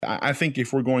I think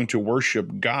if we're going to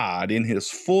worship God in his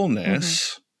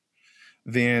fullness,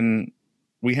 then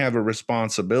we have a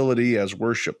responsibility as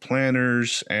worship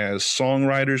planners, as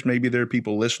songwriters. Maybe there are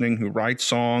people listening who write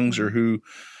songs or who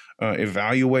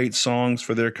evaluate songs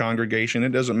for their congregation. It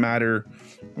doesn't matter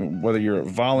whether you're a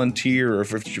volunteer or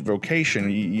if it's your vocation.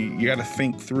 You got to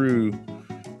think through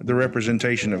the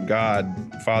representation of God,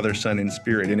 Father, Son, and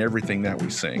Spirit in everything that we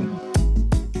sing.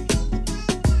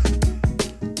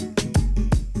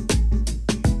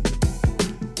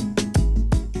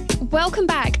 Welcome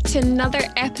back to another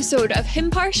episode of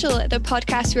Hymnpartial, the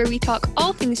podcast where we talk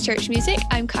all things church music.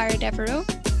 I'm Cara Devereaux.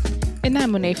 And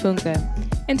I'm Monet Funke.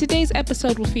 And today's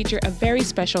episode will feature a very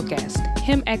special guest,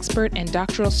 hymn expert and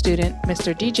doctoral student,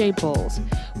 Mr. DJ Bulls.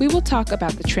 We will talk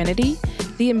about the Trinity,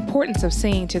 the importance of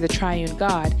singing to the triune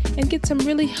God, and get some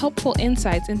really helpful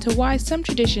insights into why some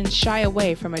traditions shy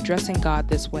away from addressing God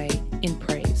this way in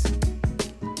praise.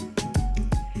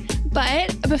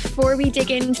 But before we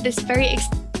dig into this very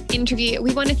interview,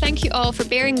 we want to thank you all for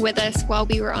bearing with us while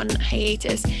we were on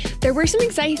hiatus. There were some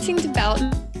exciting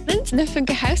developments in the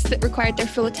Funke House that required their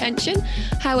full attention.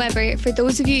 However, for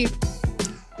those of you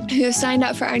who have signed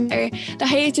up for our the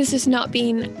hiatus has not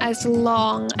been as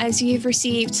long, as you've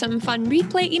received some fun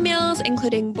replay emails,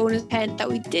 including bonus content that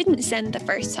we didn't send the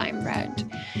first time round.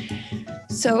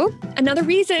 So, another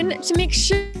reason to make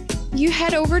sure you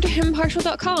head over to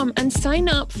hymnpartial.com and sign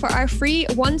up for our free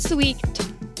once a week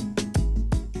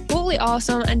totally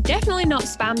awesome and definitely not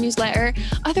spam newsletter.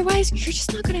 Otherwise, you're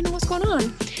just not going to know what's going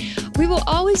on. We will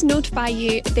always notify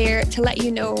you there to let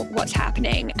you know what's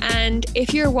happening. And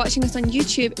if you're watching us on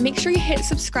YouTube, make sure you hit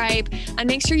subscribe and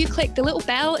make sure you click the little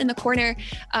bell in the corner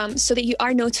so that you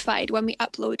are notified when we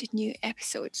upload new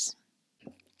episodes.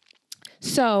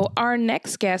 So our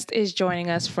next guest is joining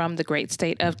us from the great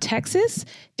state of Texas.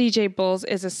 DJ Bulls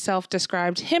is a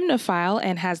self-described hymnophile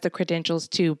and has the credentials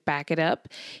to back it up.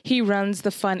 He runs the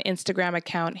fun Instagram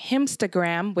account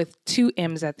Hymstagram with 2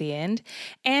 M's at the end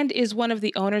and is one of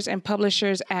the owners and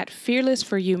publishers at Fearless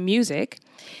for You Music.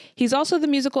 He's also the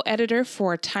musical editor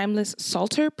for Timeless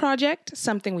Psalter Project,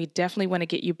 something we definitely want to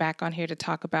get you back on here to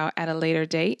talk about at a later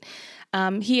date.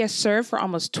 He has served for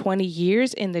almost 20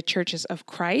 years in the Churches of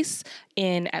Christ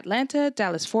in Atlanta,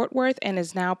 Dallas-Fort Worth, and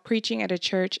is now preaching at a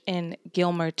church in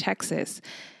Gilmer, Texas.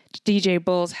 DJ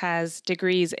Bulls has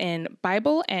degrees in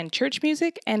Bible and church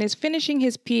music and is finishing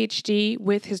his PhD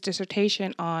with his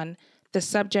dissertation on the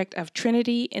subject of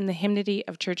Trinity in the Hymnody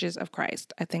of Churches of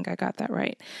Christ. I think I got that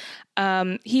right.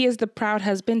 He is the proud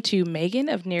husband to Megan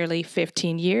of nearly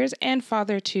 15 years and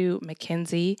father to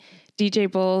Mackenzie. DJ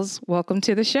Bulls, welcome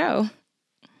to the show.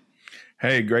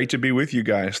 Hey, great to be with you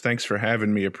guys. Thanks for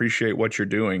having me. Appreciate what you're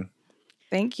doing.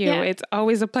 Thank you. Yeah. It's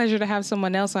always a pleasure to have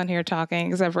someone else on here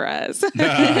talking, except for us.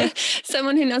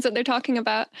 Someone who knows what they're talking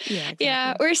about. Yeah, exactly.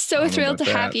 Yeah, we're so thrilled to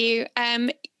have you.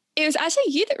 It was actually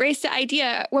you that raised the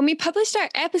idea when we published our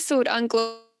episode on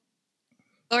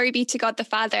Glory be to God the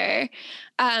Father,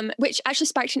 which actually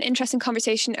sparked an interesting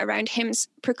conversation around hymns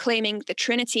proclaiming the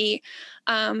Trinity.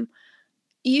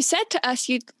 You said to us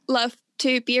you'd love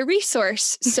to be a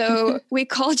resource. So we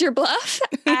called your bluff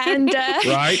and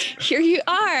right. Here you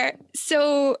are.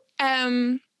 So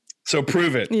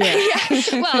prove it.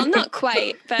 Yeah. Well, not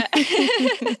quite, but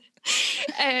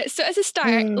so as a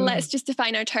start, let's just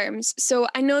define our terms. So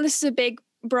I know this is a big,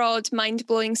 broad,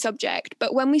 mind-blowing subject,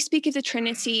 but when we speak of the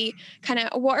Trinity, kind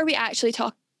of what are we actually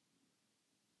talking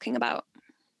about?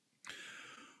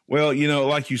 Well,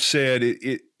 like you said,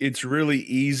 it's really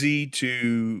easy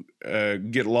to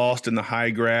get lost in the high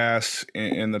grass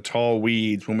and the tall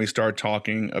weeds when we start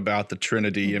talking about the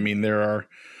Trinity. I mean, there are,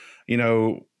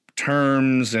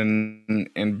 terms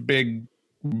and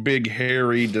big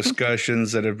hairy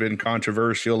discussions that have been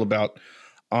controversial about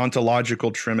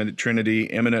ontological Trinity,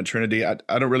 immanent Trinity. I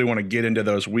don't really want to get into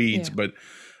those weeds, but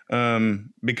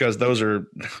because those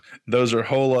are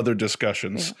whole other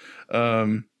discussions.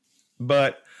 Yeah.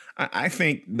 But I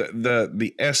think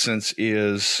the essence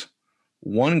is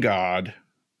one God,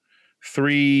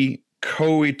 3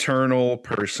 co-eternal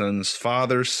persons,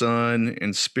 Father, Son,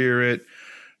 and Spirit,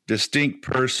 distinct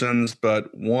persons, but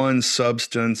one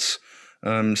substance.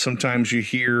 Sometimes you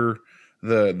hear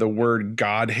the word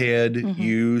Godhead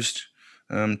used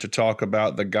to talk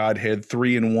about the Godhead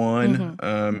 3 in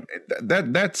 1.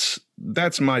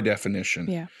 That's my definition.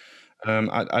 Yeah.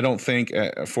 I don't think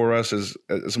for us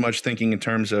as much thinking in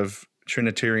terms of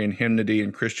Trinitarian hymnody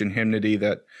and Christian hymnody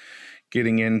that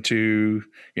getting into,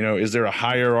 is there a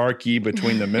hierarchy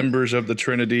between the members of the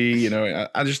Trinity?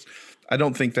 I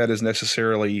don't think that is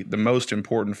necessarily the most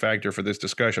important factor for this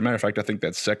discussion. Matter of fact, I think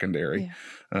that's secondary.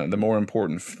 Yeah. The more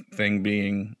important thing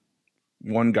being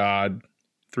one God,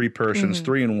 three persons,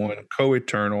 three in one,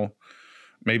 co-eternal.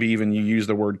 Maybe even you use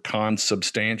the word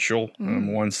consubstantial,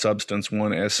 one substance,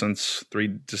 one essence,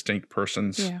 three distinct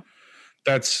persons. Yeah.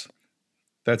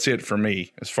 That's it for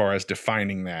me as far as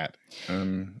defining that.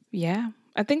 Yeah,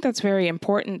 I think that's very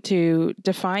important to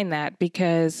define that,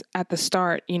 because at the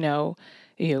start,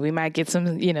 we might get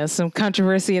some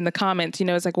controversy in the comments.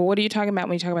 It's like, well, what are you talking about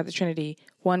when you talk about the Trinity?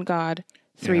 One God,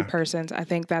 three persons. I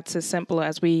think that's as simple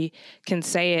as we can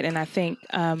say it. And I think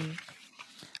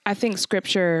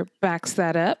Scripture backs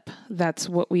that up. That's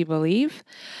what we believe.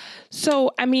 So,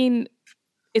 I mean,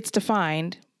 it's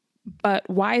defined, but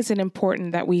why is it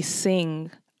important that we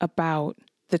sing about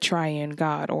the triune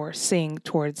God, or sing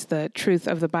towards the truth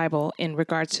of the Bible in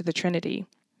regards to the Trinity?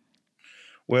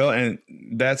 Well, and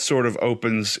that sort of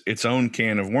opens its own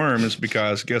can of worms,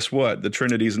 because guess what? The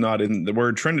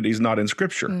word Trinity is not in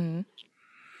Scripture. And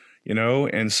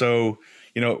so,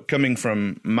 coming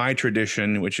from my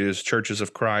tradition, which is Churches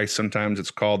of Christ, sometimes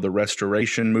it's called the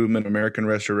Restoration Movement, American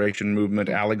Restoration Movement,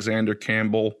 Alexander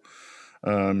Campbell,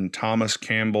 Thomas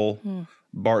Campbell,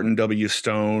 Barton W.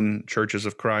 Stone, Churches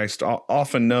of Christ,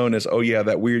 often known as,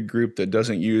 that weird group that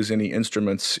doesn't use any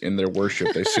instruments in their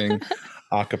worship. They sing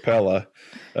a cappella.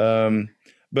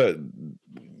 But,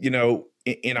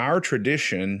 in our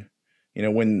tradition,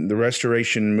 when the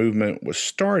Restoration Movement was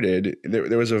started,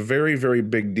 there was a very, very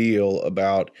big deal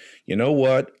about,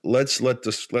 let's let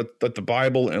the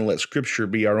Bible and let Scripture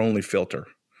be our only filter.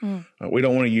 We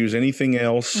don't want to use anything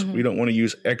else. We don't want to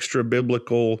use extra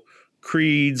biblical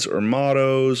creeds or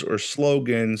mottos or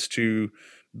slogans to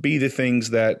be the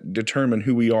things that determine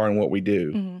who we are and what we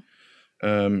do.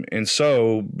 And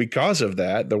so because of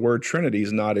that, the word Trinity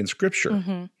is not in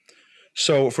Scripture.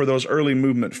 So for those early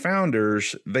movement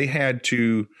founders, they had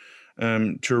to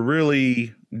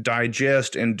really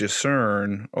digest and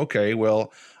discern, okay,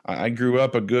 well, I grew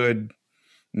up a good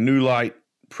New Light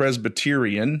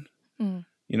Presbyterian,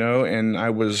 and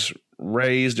I was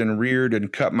raised and reared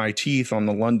and cut my teeth on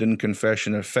the London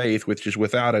Confession of Faith, which is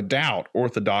without a doubt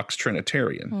Orthodox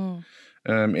Trinitarian.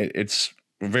 It's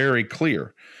very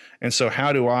clear. And so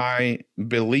how do I,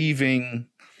 believing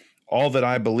all that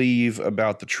I believe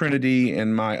about the Trinity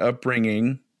and my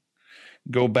upbringing,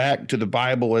 go back to the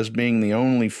Bible as being the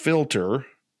only filter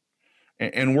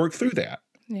and work through that?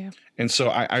 Yeah. And so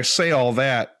I say all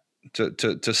that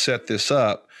to set this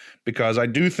up, because I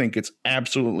do think it's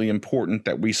absolutely important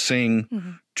that we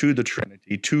sing to the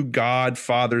Trinity, to God,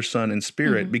 Father, Son, and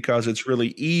Spirit, because it's really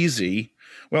easy.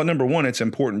 Well, number one, it's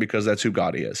important because that's who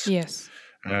God is. Yes.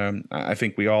 I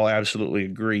think we all absolutely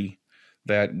agree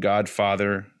that God,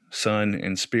 Father, Son,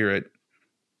 and Spirit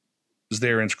is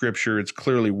there in Scripture. It's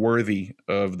clearly worthy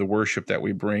of the worship that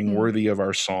we bring, worthy of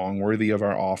our song, worthy of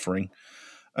our offering.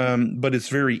 But it's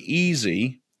very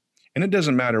easy, and it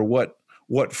doesn't matter what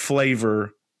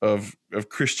flavor of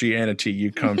Christianity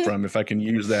you come from, if I can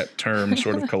use that term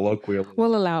sort of colloquially.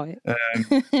 We'll allow it.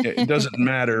 It doesn't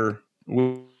matter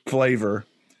what flavor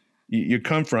you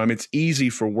come from. It's easy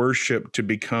for worship to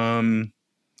become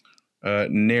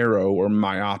narrow or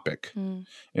myopic.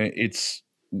 It's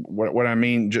what I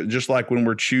mean. Just like when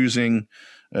we're choosing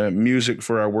music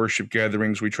for our worship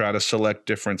gatherings, we try to select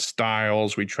different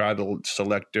styles. We try to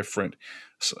select different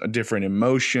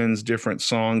emotions, different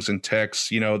songs and texts,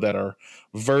 that are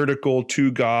vertical to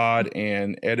God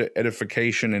and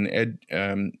edification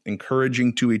and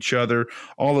encouraging to each other.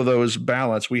 All of those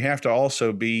balance. We have to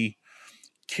also be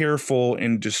careful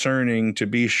and discerning to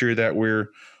be sure that we're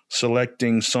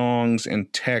selecting songs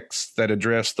and texts that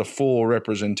address the full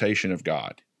representation of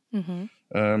God.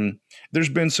 There's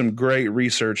been some great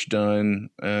research done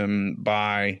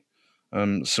by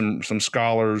some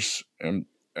scholars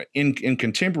in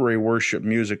contemporary worship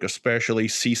music, especially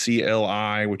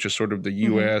CCLI, which is sort of the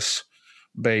U.S.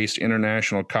 based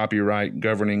international copyright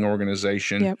governing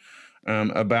organization,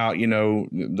 about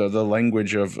the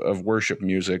language of worship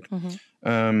music.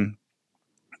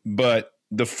 But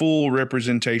the full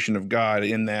representation of God,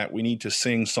 in that we need to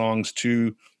sing songs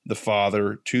to the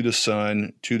Father, to the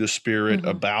Son, to the Spirit,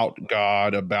 about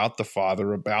God, about the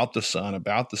Father, about the Son,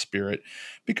 about the Spirit,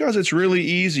 because it's really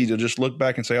easy to just look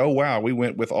back and say, oh, wow, we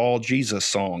went with all Jesus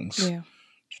songs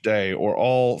today, or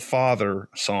all Father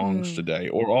songs today,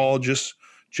 or all just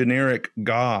generic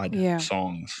God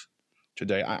songs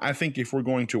today. I think if we're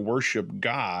going to worship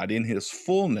God in his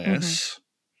fullness,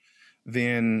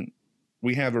 then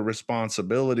we have a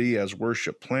responsibility as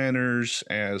worship planners,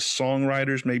 as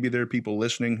songwriters. Maybe there are people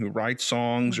listening who write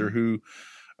songs or who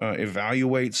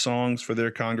evaluate songs for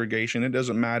their congregation. It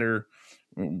doesn't matter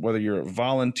whether you're a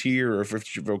volunteer or if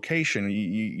it's your vocation.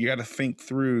 You got to think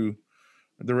through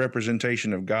the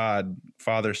representation of God,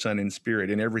 Father, Son, and Spirit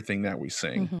in everything that we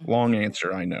sing. Long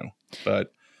answer, I know,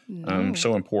 but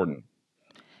so important.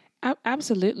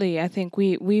 Absolutely. I think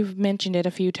we've mentioned it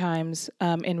a few times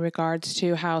in regards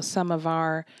to how some of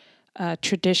our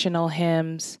traditional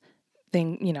hymns,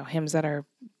 hymns that are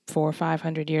 400 or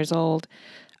 500 years old,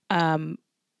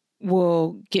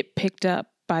 will get picked up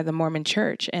by the Mormon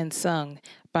Church and sung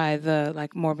by the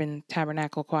Mormon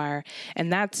Tabernacle Choir,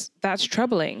 and that's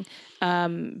troubling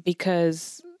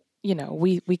because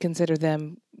we consider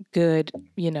them good,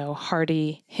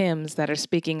 hearty hymns that are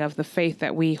speaking of the faith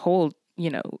that we hold,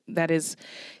 that is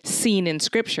seen in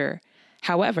Scripture.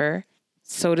 However,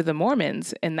 so do the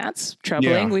Mormons, and that's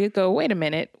troubling. Yeah. We go, wait a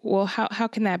minute, well, how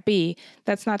can that be?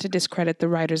 That's not to discredit the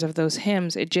writers of those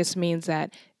hymns. It just means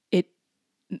that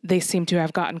they seem to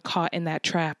have gotten caught in that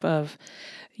trap of,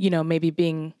 maybe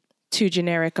being too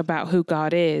generic about who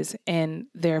God is, and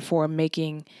therefore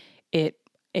making it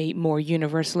a more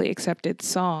universally accepted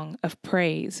song of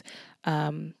praise.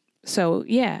 So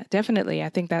yeah, definitely. I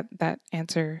think that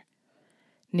answer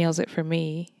nails it for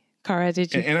me. Cara,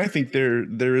 did you? And I think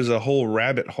there is a whole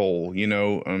rabbit hole,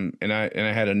 and I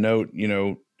had a note,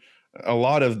 a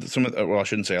lot of I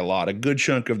shouldn't say a lot, a good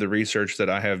chunk of the research that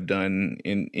I have done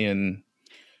in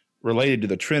related to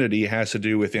the Trinity has to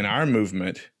do within our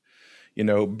movement,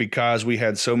 because we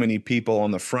had so many people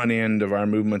on the front end of our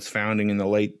movement's founding in the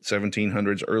late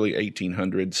 1700s, early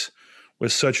 1800s,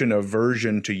 with such an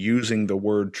aversion to using the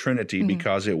word Trinity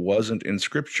because it wasn't in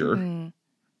Scripture,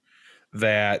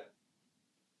 that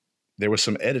there was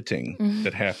some editing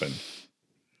that happened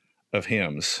of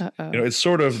hymns. It's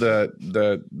sort of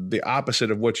the opposite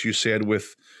of what you said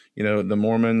with, the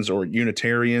Mormons or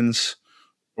Unitarians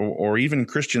or even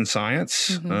Christian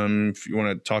Science. If you want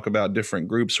to talk about different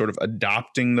groups sort of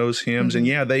adopting those hymns, and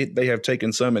yeah, they have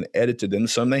taken some and edited them,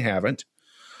 some they haven't.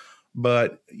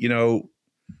 But,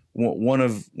 one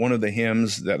of the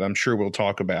hymns that I'm sure we'll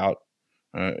talk about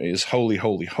is Holy,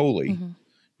 Holy, Holy.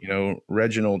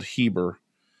 Reginald Heber.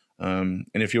 And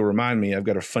if you'll remind me, I've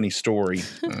got a funny story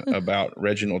about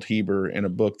Reginald Heber in a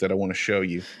book that I want to show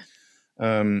you.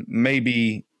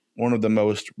 Maybe one of the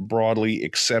most broadly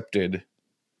accepted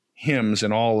hymns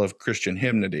in all of Christian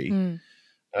hymnody.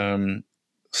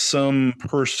 Some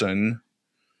person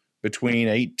between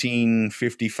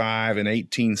 1855 and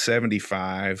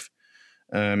 1875,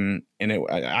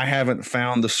 I haven't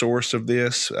found the source of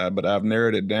this, but I've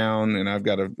narrowed it down, and I've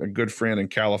got a good friend in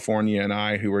California and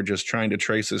I who are just trying to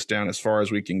trace this down as far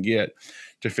as we can get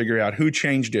to figure out who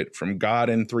changed it from God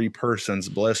in three persons,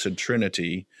 blessed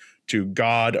Trinity, to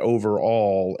God over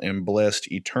all and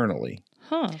blessed eternally.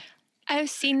 I've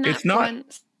seen that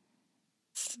once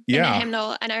in a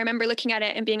hymnal, and I remember looking at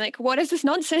it and being like, what is this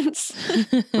nonsense?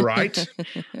 Right.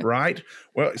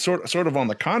 Well, sort of on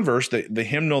the converse, the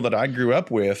hymnal that I grew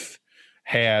up with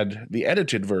had the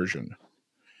edited version.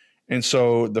 And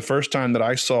so the first time that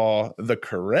I saw the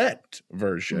correct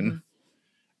version,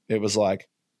 it was like,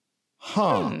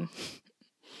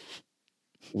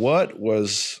 what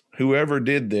was whoever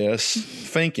did this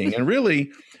thinking? And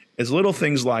really, it's little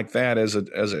things like that as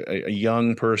a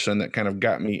young person that kind of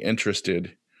got me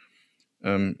interested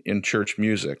in church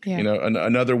music.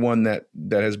 Another one that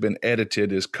has been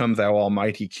edited is Come Thou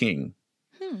Almighty King.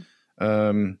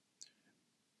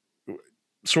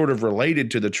 Sort of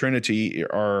related to the Trinity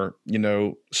are,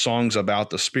 songs about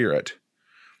the Spirit.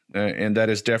 And that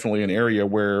is definitely an area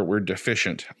where we're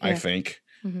deficient, I think,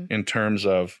 in terms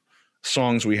of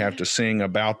songs we have to sing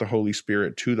about the Holy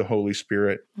Spirit, to the Holy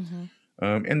Spirit.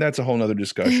 And that's a whole nother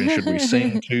discussion. Should we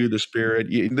sing to the Spirit?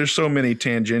 There's so many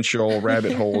tangential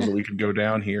rabbit holes that we could go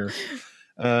down here.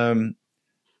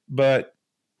 But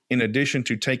in addition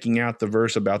to taking out the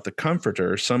verse about the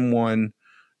Comforter, someone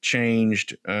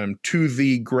changed to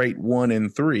thee, great one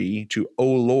and three, to O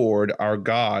Lord, our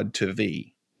God, to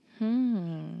thee.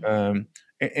 And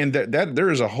that there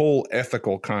is a whole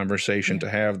ethical conversation to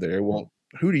have there. Well,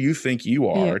 who do you think you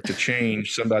are to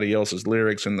change somebody else's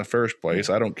lyrics in the first place?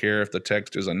 I don't care if the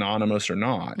text is anonymous or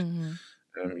not.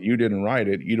 You didn't write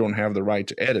it. You don't have the right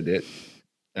to edit it.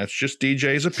 That's just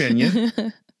DJ's opinion.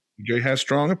 DJ has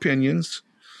strong opinions.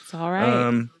 It's all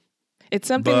right. It's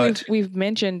something we've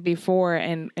mentioned before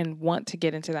and want to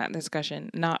get into that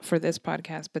discussion, not for this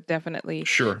podcast, but definitely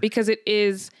because it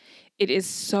is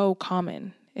so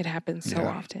common. It happens so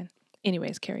often.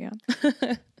 Anyways, carry on.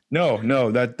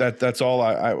 No, that's all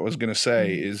I was going to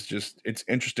say is just, it's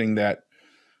interesting that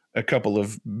a couple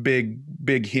of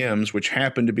big hymns, which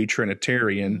happen to be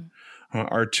Trinitarian,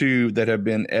 are two that have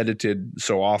been edited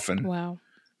so often. Wow.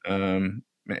 And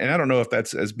I don't know if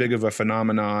that's as big of a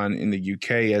phenomenon in the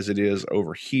UK as it is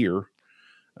over here.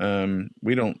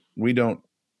 We don't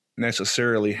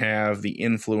necessarily have the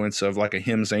influence of like a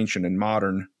hymns ancient and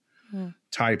modern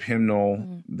type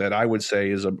hymnal that I would say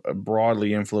is a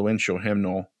broadly influential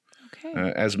hymnal.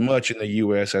 Okay. As much in the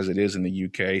U.S. as it is in the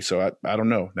U.K. So I don't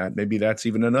know. That maybe that's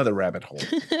even another rabbit hole.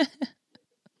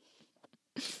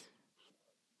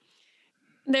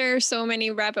 There are so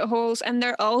many rabbit holes, and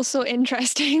they're all so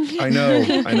interesting. I know.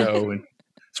 And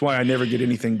that's why I never get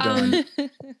anything done.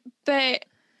 But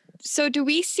so do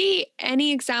we see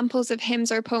any examples of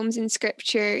hymns or poems in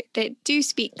Scripture that do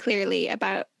speak clearly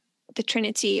about the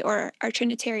Trinity or our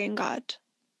Trinitarian God?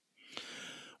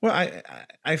 Well,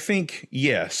 I think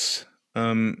yes.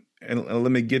 And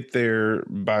let me get there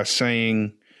by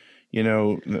saying,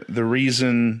 the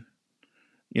reason,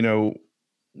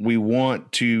 we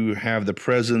want to have the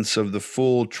presence of the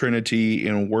full Trinity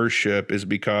in worship is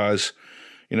because,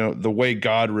 the way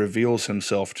God reveals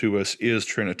himself to us is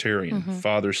Trinitarian,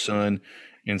 Father, Son,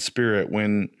 and Spirit.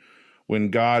 When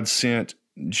God sent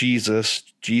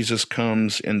Jesus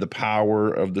comes in the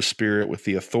power of the Spirit with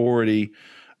the authority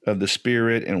of the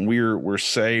Spirit, and we're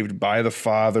saved by the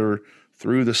Father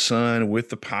through the Son with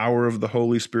the power of the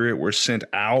Holy Spirit. We're sent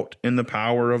out in the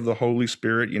power of the Holy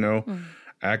Spirit.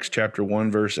 Acts chapter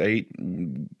 1, verse 8,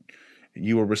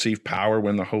 you will receive power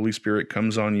when the Holy Spirit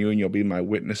comes on you, and you'll be my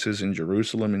witnesses in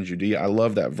Jerusalem and Judea. I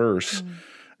love that verse.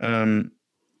 The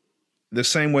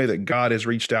same way that God has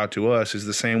reached out to us is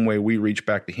the same way we reach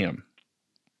back to him.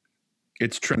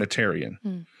 It's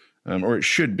Trinitarian, or it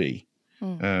should be.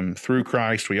 Through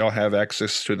Christ, we all have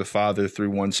access to the Father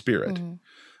through one Spirit.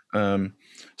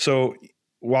 So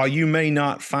while you may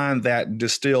not find that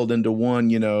distilled into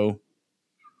one,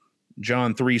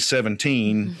 John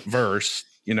 3:17 verse,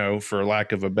 for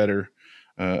lack of a better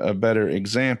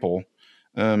example,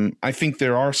 I think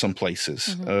there are some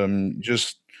places.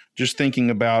 Just thinking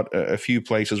about a few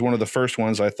places. One of the first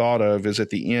ones I thought of is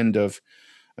at the end of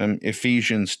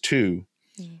Ephesians 2.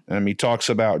 He talks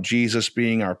about Jesus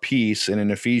being our peace, and in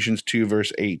Ephesians 2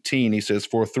 verse 18, he says,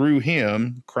 "For through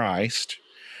him, Christ,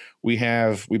 we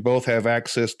both have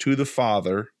access to the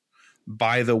Father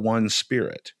by the one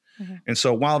Spirit." And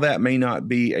so while that may not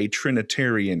be a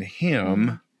Trinitarian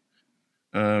hymn,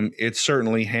 it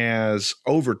certainly has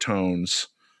overtones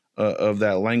of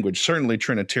that language, certainly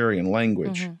Trinitarian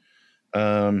language.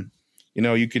 You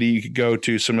could go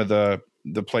to some of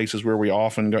the places where we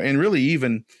often go, and really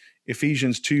even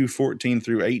Ephesians 2:14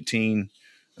 through 18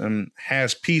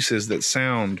 has pieces that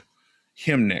sound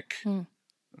hymnic.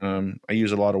 I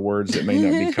use a lot of words that may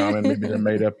not be common. Maybe they're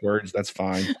made up words. That's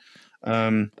fine.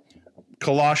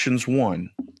 Colossians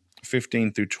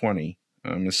 1:15 through 20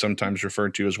 is sometimes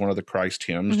referred to as one of the Christ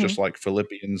hymns, just like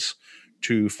Philippians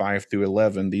 2:5 through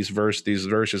 11. These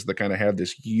verses that kind of have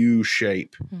this U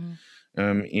shape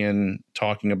in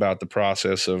talking about the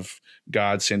process of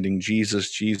God sending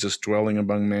Jesus dwelling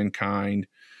among mankind,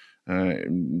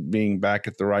 being back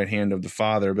at the right hand of the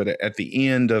Father. But at the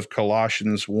end of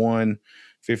Colossians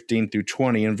 1:15 through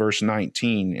 20 in verse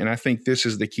 19, and I think this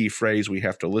is the key phrase we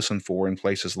have to listen for in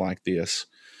places like this.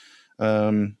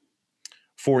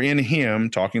 For in him,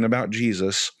 talking about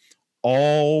Jesus,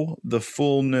 all the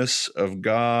fullness of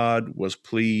God was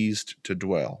pleased to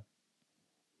dwell.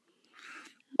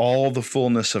 All the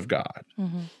fullness of God.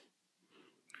 And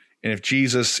if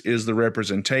Jesus is the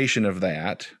representation of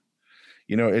that,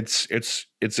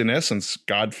 it's in essence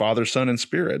God, Father, Son, and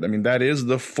Spirit. I mean, that is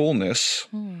the fullness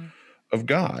of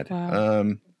God.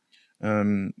 Wow.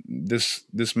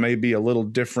 This may be a little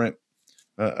different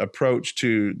approach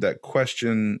to that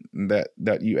question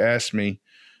that you asked me,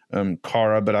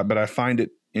 Cara, but I find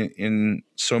it in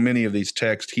so many of these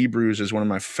texts. Hebrews is one of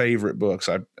my favorite books.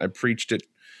 I preached it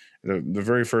the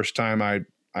very first time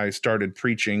I started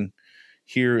preaching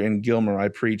here in Gilmer. I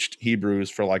preached Hebrews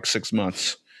for like 6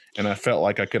 months, and I felt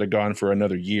like I could have gone for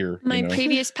another year. My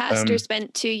previous pastor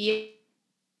spent 2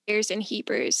 years in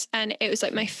Hebrews, and it was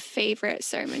like my favorite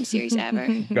sermon series ever.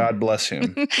 God bless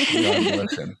him. God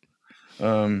bless him.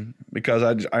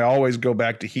 Because I always go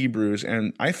back to Hebrews,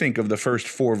 and I think of the first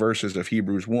 4 verses of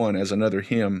Hebrews 1 as another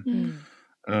hymn.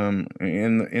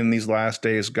 In these last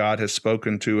days, God has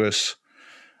spoken to us,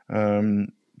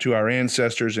 to our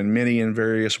ancestors in many and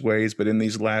various ways, but in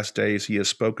these last days, he has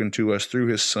spoken to us through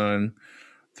his Son,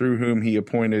 through whom he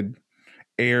appointed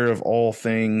heir of all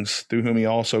things, through whom he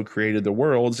also created the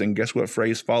worlds. And guess what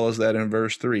phrase follows that in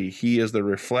verse 3? He is the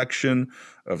reflection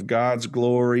of God's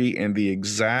glory and the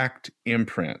exact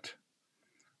imprint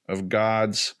of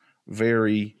God's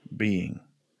very being.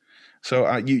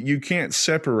 So you can't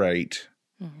separate,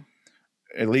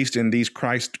 at least in these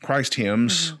Christ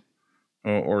hymns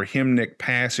or hymnic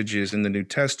passages in the New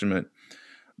Testament,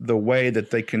 the way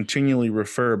that they continually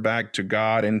refer back to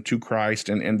God and to Christ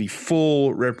and the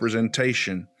full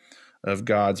representation of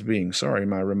God's being. Sorry,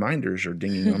 my reminders are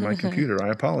dinging on my computer. I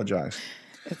apologize.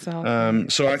 It's all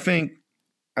so I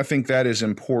think that is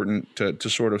important to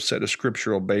sort of set a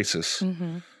scriptural basis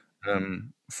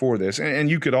for this.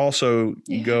 And you could also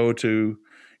go to,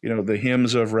 the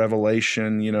hymns of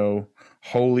Revelation,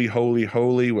 holy, holy,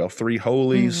 holy. Well, three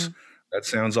holies. That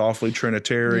sounds awfully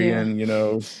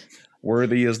Trinitarian,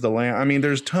 worthy is the Lamb. I mean,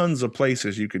 there's tons of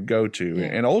places you could go to,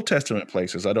 and Old Testament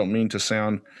places. I don't mean to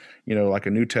sound, like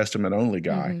a New Testament only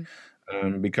guy,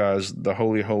 because the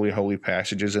holy, holy, holy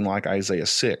passages in like Isaiah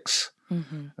 6,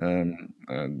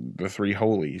 the three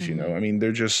holies, I mean,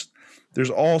 there's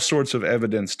all sorts of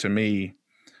evidence to me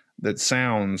that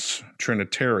sounds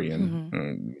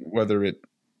Trinitarian, whether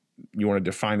you want to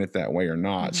define it that way or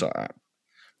not. So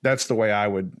that's the way I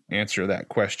would answer that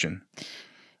question.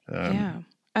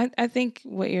 I think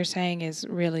what you're saying is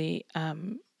really,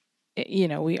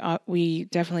 we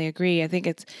definitely agree. I think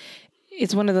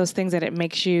it's one of those things that it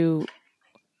makes you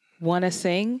want to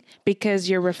sing because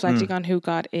you're reflecting on who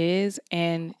God is.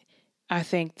 And I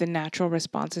think the natural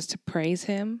response is to praise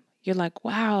him. You're like,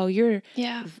 wow, you're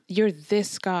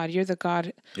this God. You're the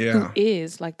God who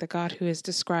is like the God who is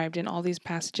described in all these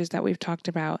passages that we've talked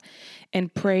about,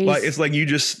 and praise. It's like you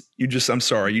just, I'm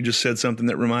sorry, you just said something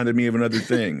that reminded me of another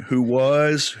thing. Who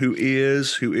was, who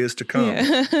is to come.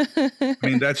 Yeah. I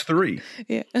mean, that's three.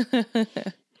 Yeah.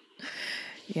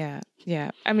 Yeah.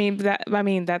 I mean,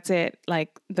 that's it.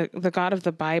 Like the God of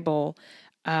the Bible,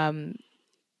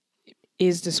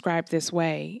 is described this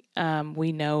way.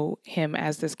 We know him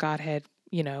as this Godhead,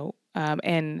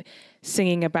 and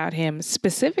singing about him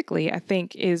specifically, I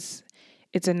think it's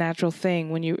a natural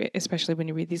thing especially when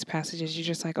you read these passages, you're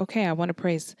just like, okay, I want to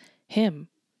praise him,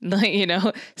 like,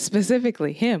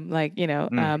 specifically him, like,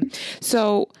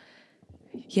 so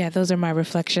yeah, those are my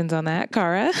reflections on that.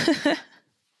 Cara,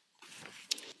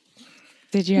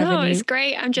 did you have any? No, it's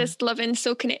great. I'm just loving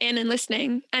soaking it in and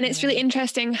listening. And it's really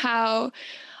interesting how,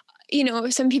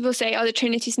 some people say, the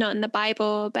Trinity's not in the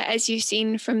Bible, but as you've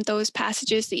seen from those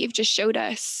passages that you've just showed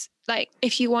us, like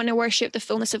if you want to worship the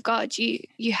fullness of God,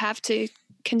 you have to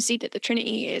concede that the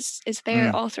Trinity is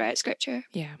there all throughout Scripture.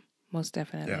 Yeah, most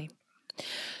definitely. Yeah.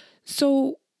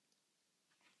 So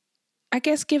I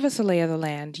guess give us a lay of the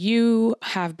land. You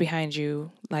have behind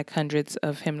you like hundreds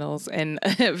of hymnals and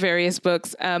various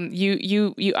books.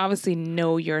 You obviously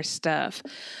know your stuff.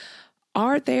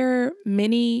 Are there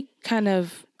many kind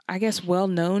of, I guess,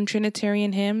 well-known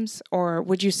Trinitarian hymns, or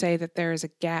would you say that there is a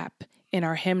gap in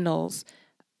our hymnals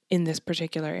in this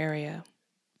particular area?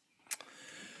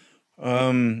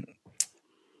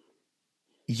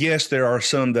 Yes, there are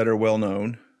some that are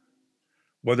well-known.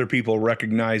 Whether people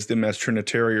recognize them as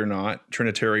Trinitarian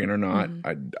or not,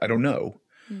 I don't know.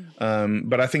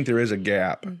 But I think there is a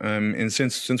gap. And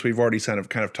since we've already kind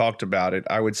of talked about it,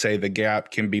 I would say the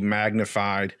gap can be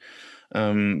magnified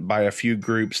by a few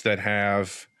groups that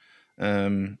have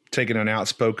taken an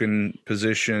outspoken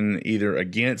position either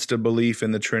against a belief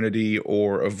in the Trinity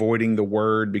or avoiding the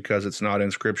word because it's not in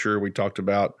Scripture. We talked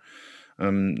about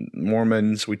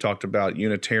Mormons, we talked about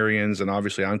Unitarians, and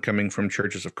obviously I'm coming from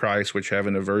Churches of Christ, which have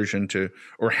an aversion to,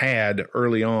 or had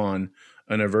early on,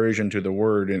 an aversion to the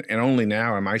word. And only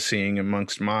now am I seeing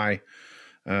amongst my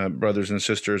brothers and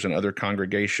sisters and other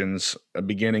congregations a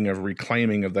beginning of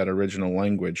reclaiming of that original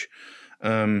language.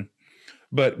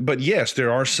 But yes, there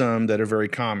are some that are very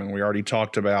common. We already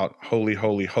talked about Holy,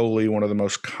 Holy, Holy, one of the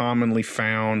most commonly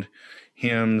found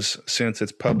hymns since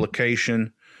its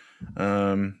publication.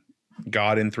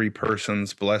 God in three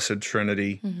persons, Blessed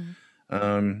Trinity.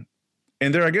 And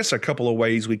there are, I guess, a couple of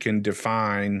ways we can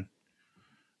define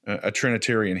a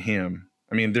Trinitarian hymn.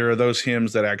 I mean, there are those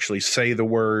hymns that actually say the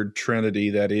word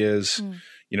Trinity, that is,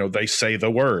 they say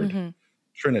the word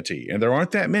Trinity, and there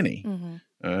aren't that many.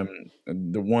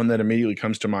 The one that immediately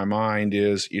comes to my mind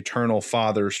is Eternal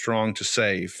Father, Strong to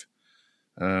Save,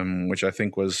 which I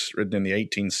think was written in the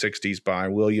 1860s by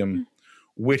William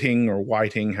Whiting or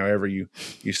Whiting, however you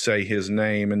say his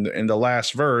name. And the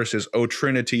last verse is, O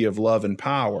Trinity of Love and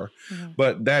Power.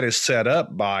 But that is set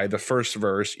up by the first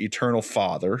verse, Eternal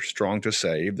Father, Strong to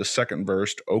Save. The second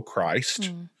verse, O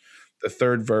Christ. The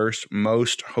third verse,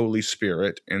 Most Holy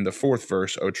Spirit. And the fourth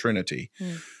verse, O Trinity.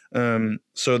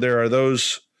 So there are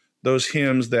those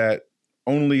hymns that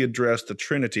only address the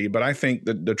Trinity, but I think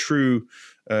that the true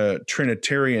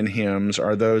Trinitarian hymns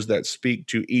are those that speak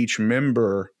to each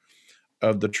member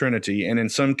of the Trinity, and in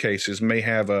some cases may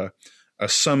have a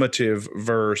summative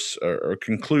verse or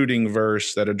concluding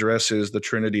verse that addresses the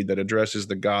Trinity, that addresses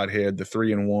the Godhead, the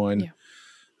three in one.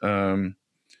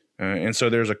 And so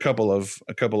there's a couple of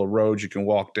roads you can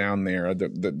walk down there.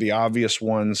 The obvious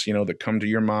ones, that come to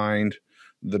your mind,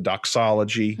 the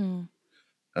doxology,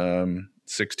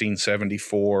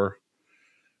 1674.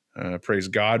 Praise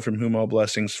God from whom all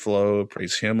blessings flow.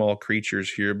 Praise him, all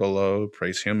creatures here below.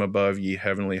 Praise him above, ye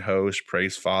heavenly host.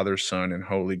 Praise Father, Son, and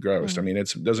Holy Ghost. I mean,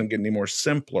 it doesn't get any more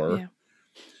simpler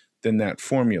than that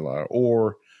formula.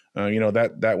 Or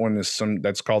that one is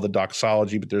that's called the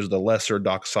doxology, but there's the lesser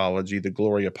doxology, the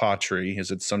Gloria Patri,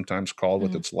 as it's sometimes called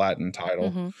with its Latin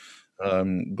title.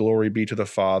 Glory be to the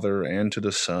Father, and to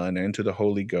the Son, and to the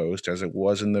Holy Ghost, as it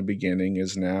was in the beginning,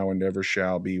 is now, and ever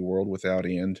shall be, world without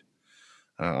end.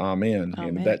 Amen.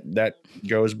 And that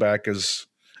goes back as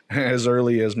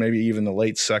early as maybe even the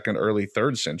late 2nd, early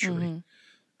 3rd century.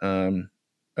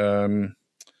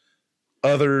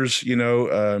 Others,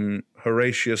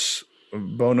 Horatius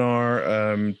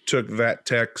Bonar took that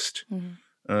text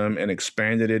and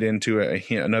expanded it into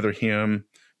another hymn.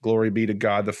 Glory be to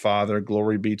God the Father,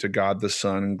 glory be to God the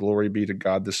Son, and glory be to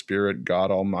God the Spirit,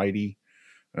 God Almighty,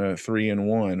 3 in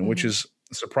 1, which is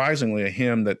surprisingly a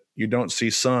hymn that you don't see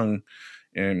sung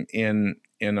in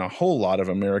a whole lot of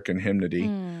American hymnody.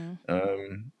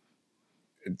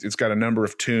 It's got a number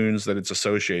of tunes that it's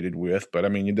associated with, but I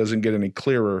mean, it doesn't get any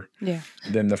clearer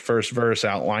than the first verse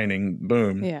outlining,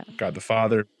 boom, God the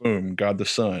Father, boom, God the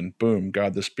Son, boom,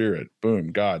 God the Spirit,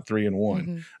 boom, God 3 in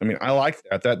 1. I mean, I like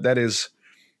that.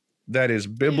 That is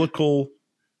biblical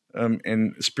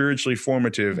and spiritually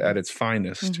formative at its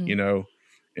finest.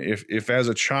 If as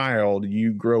a child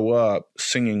you grow up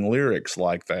singing lyrics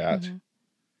like that,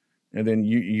 and then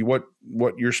you what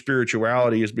your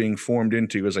spirituality is being formed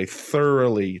into is a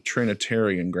thoroughly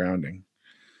Trinitarian grounding,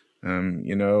 and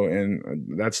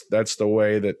that's the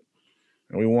way that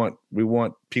we want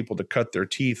people to cut their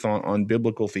teeth on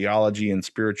biblical theology and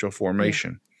spiritual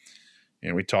formation.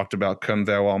 And we talked about "Come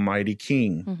Thou Almighty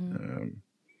King,"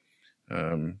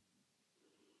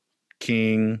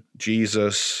 King,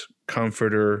 Jesus,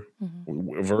 Comforter,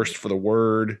 a verse for the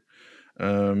Word.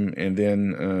 And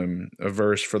then a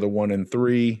verse for the 1 and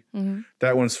 3.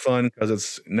 That one's fun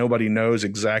because nobody knows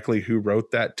exactly who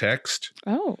wrote that text.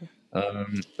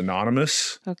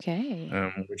 Anonymous.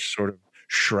 Okay. Which sort of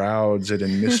shrouds it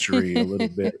in mystery a little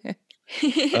bit.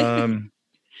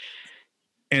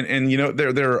 And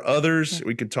there are others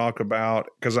we could talk about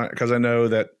because I know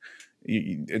that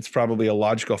it's probably a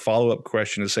logical follow-up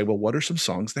question to say, well, what are some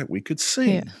songs that we could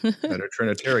sing that are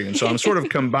Trinitarian? So I'm sort of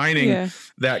combining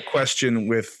that question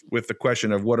with the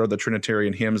question of what are the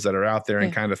Trinitarian hymns that are out there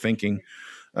and kind of thinking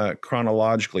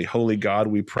chronologically. Holy God,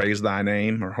 we praise thy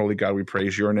name, or Holy God, we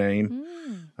praise your name,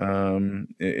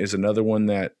 is another one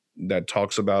that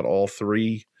talks about all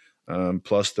three,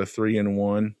 plus the 3 in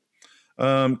 1.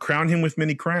 Crown him with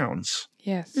many crowns.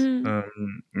 Yes.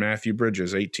 Matthew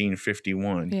Bridges,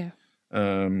 1851. Yeah.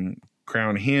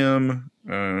 Crown him,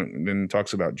 then it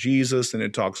talks about Jesus, and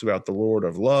it talks about the Lord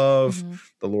of love,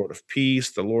 the Lord of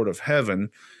peace, the Lord of heaven.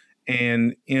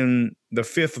 And in the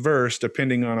 5th verse,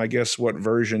 depending on, I guess, what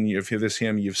version of this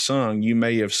hymn you've sung, you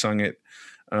may have sung it,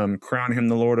 crown him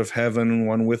the Lord of heaven,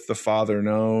 one with the Father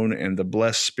known, and the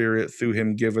blessed Spirit through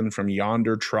him given from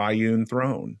yonder triune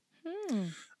throne.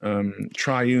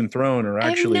 Triune throne are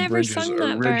actually Bridges'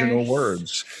 original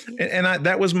words. And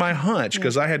that was my hunch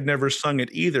because I had never sung it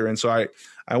either. And so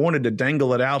I wanted to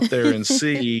dangle it out there and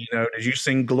see, did you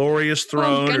sing Glorious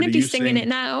Throne? I'm going to be singing it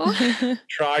now.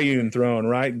 Triune Throne,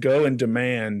 right? Go and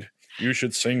demand. You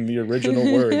should sing the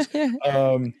original words.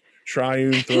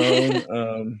 Triune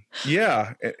Throne.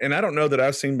 And I don't know that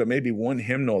I've seen but maybe one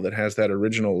hymnal that has that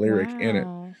original lyric in it.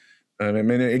 I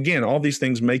mean, again, all these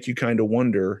things make you kind of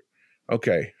wonder,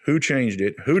 okay, who changed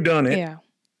it? Who done it? Yeah.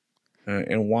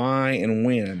 And why and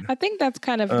when? I think that's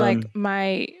kind of like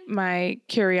my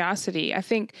curiosity. I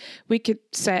think we could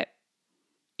set,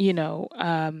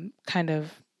 kind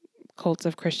of cults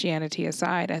of Christianity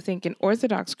aside. I think in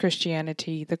Orthodox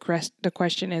Christianity, the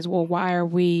question is, well, why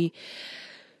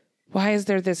is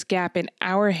there this gap in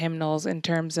our hymnals in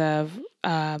terms of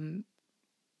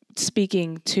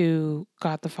speaking to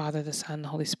God the Father, the Son, the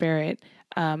Holy Spirit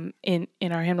in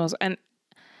our hymnals? And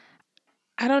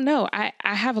I don't know. I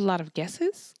have a lot of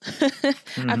guesses.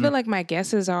 I feel like my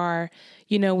guesses are,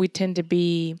 we tend to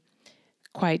be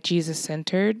quite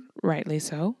Jesus-centered, rightly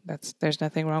so. There's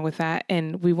nothing wrong with that.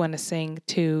 And we want to sing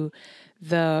to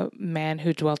the man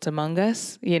who dwelt among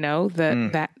us,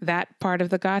 that part of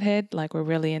the Godhead, like we're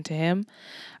really into him.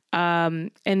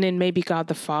 And then maybe God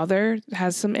the Father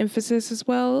has some emphasis as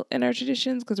well in our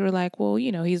traditions because we're like, well,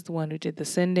 he's the one who did the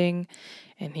sending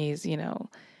and he's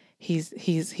he's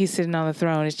sitting on the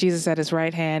throne. It's Jesus at his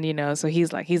right hand, so he's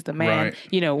the man.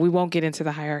 Right. We won't get into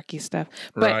the hierarchy stuff.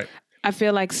 But Right. I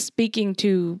feel like speaking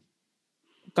to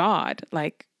God,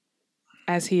 like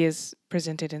as he is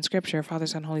presented in Scripture, Father,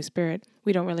 Son, Holy Spirit,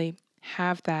 we don't really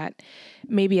have that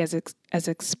maybe as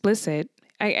explicit.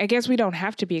 I guess we don't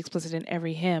have to be explicit in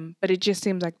every hymn, but it just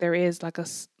seems like there is like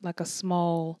a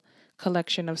small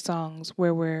collection of songs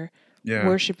where we're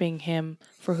worshiping him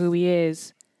for who he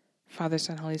is, Father,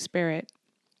 Son, Holy Spirit.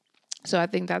 So I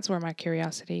think that's where my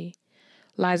curiosity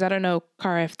lies. I don't know,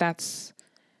 Cara, if that's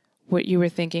what you were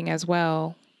thinking as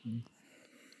well.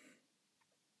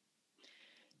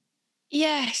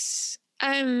 Yes.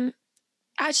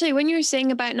 Actually, when you were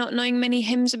saying about not knowing many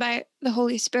hymns about the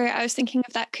Holy Spirit, I was thinking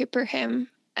of that Cooper hymn,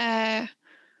 The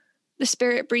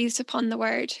Spirit breathes upon the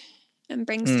word and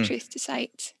brings the truth to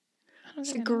sight.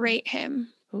 It's a great hymn.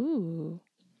 Ooh.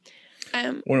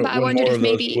 But I wondered if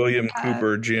maybe William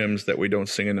Cooper gems that we don't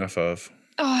sing enough of.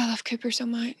 Oh, I love Cooper so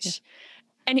much. Yeah.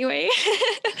 Anyway,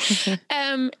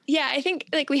 I think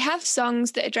like we have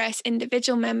songs that address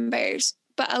individual members,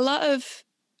 but a lot of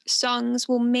songs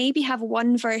will maybe have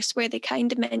one verse where they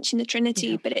kind of mention the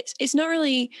Trinity, but it's not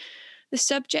really the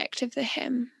subject of the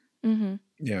hymn. Mm-hmm.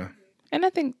 Yeah, and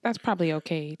I think that's probably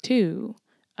okay too.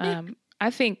 I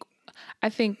think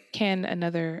can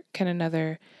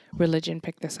another religion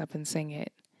pick this up and sing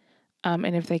it?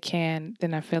 And if they can,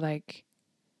 then I feel like,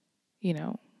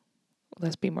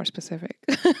 let's be more specific.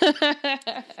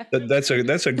 That's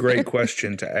a great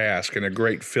question to ask and a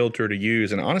great filter to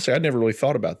use. And honestly, I'd never really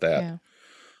thought about that.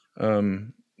 Yeah.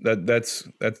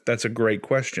 That's a great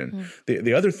question.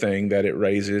 The other thing that it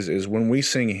raises is when we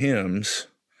sing hymns,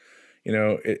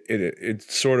 it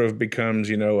sort of becomes,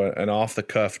 an off the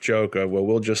cuff joke of, well,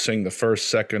 we'll just sing the first,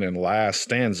 second, and last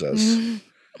stanzas.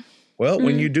 Well,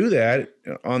 when you do that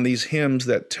on these hymns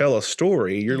that tell a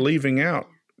story, you're leaving out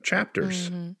chapters.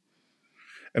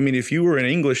 I mean, if you were an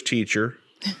English teacher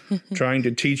trying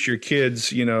to teach your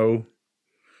kids,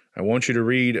 I want you to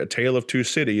read A Tale of Two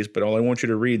Cities, but I only want you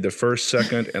to read the first,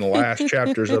 second, and last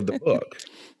chapters of the book.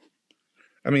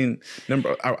 I mean,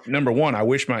 number one, I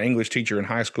wish my English teacher in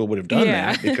high school would have done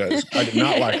that because I did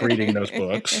not like reading those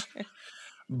books.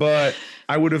 But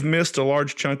I would have missed a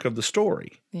large chunk of the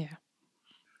story. Yeah.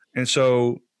 And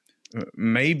so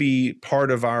maybe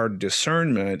part of our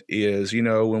discernment is,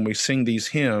 when we sing these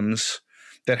hymns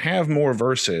that have more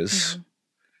verses,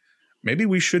 maybe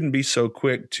we shouldn't be so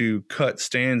quick to cut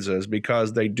stanzas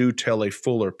because they do tell a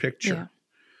fuller picture.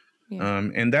 Yeah.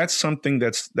 And that's something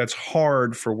that's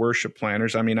hard for worship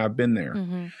planners. I mean, I've been there.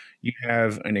 You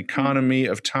have an economy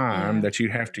of time that you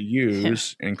have to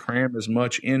use and cram as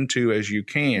much into as you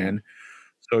can.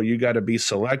 So you got to be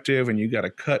selective and you got to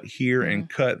cut here and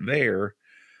cut there.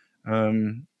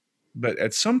 But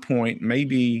at some point,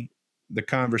 maybe the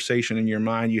conversation in your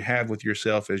mind you have with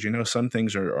yourself is, some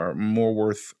things are more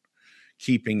worth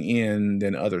keeping in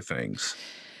than other things.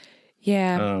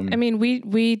 Yeah. I mean,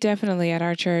 we definitely at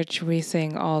our church, we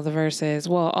sing all the verses.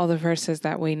 Well, all the verses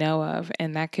that we know of.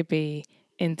 And that could be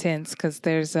intense because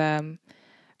there's, I'm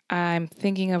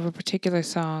thinking of a particular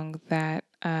song that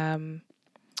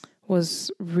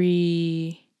was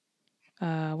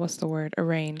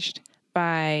arranged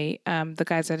by the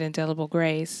guys at Indelible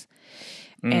Grace.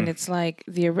 And it's like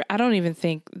I don't even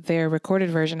think their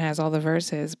recorded version has all the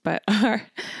verses, but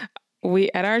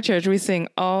at our church, we sing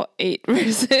all 8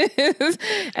 verses.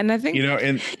 And I think,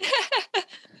 and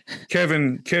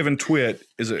Kevin Twitt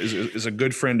is a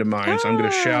good friend of mine. So I'm going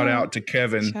to shout out to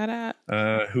Kevin,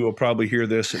 who will probably hear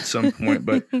this at some point.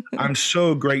 But I'm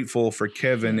so grateful for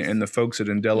Kevin and the folks at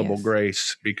Indelible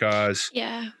Grace because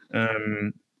they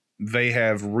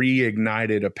have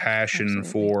reignited a passion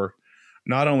for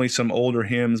not only some older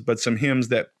hymns, but some hymns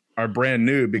that are brand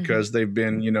new because they've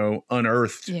been,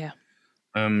 unearthed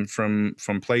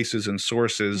from places and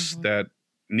sources that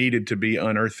needed to be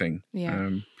unearthing.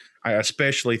 I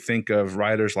especially think of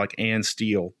writers like Anne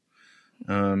Steele,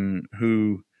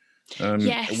 who,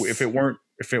 if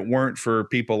it weren't for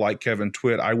people like Kevin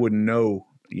Twitt, I wouldn't know,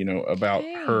 about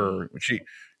her.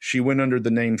 She went under the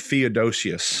name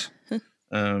Theodosius,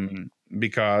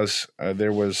 because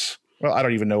there was. Well, I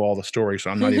don't even know all the stories, so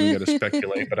I'm not even going to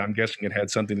speculate, but I'm guessing it had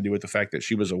something to do with the fact that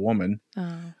she was a woman,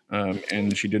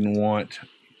 and she didn't want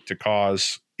to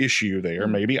cause issue there.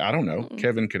 Maybe, I don't know.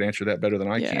 Kevin could answer that better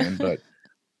than I can,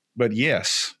 but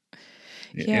yes,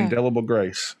 Indelible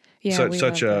Grace,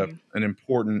 such an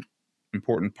important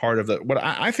part of that. But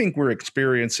I think we're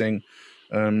experiencing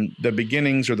the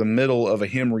beginnings or the middle of a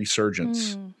hymn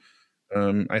resurgence.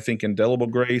 I think Indelible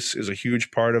Grace is a huge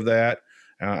part of that.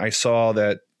 I saw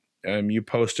that You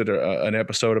posted an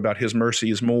episode about His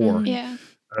Mercy is More. Yeah.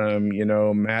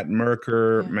 Matt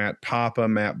Merker, Matt Papa,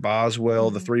 Matt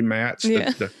Boswell, the three Matts,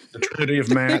 the trinity of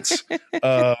Matts.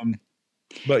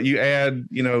 But you add,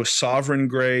 Sovereign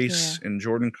Grace and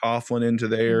Jordan Coughlin into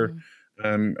there,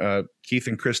 Keith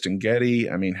and Kristen Getty.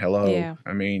 I mean, hello. Yeah.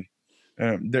 I mean,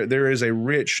 there is a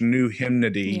rich new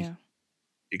hymnody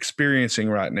experiencing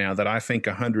right now that I think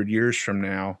 100 years from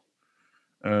now,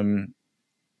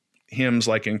 hymns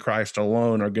like In Christ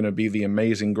Alone are going to be the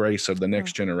amazing grace of the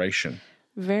next generation.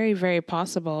 Very, very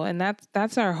possible. And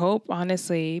that's our hope,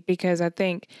 honestly, because I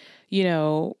think,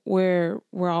 we're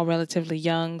all relatively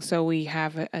young, so we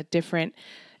have a different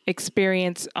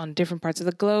experience on different parts of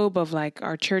the globe of like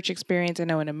our church experience. I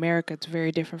know in America, it's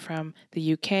very different from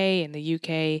the UK. In the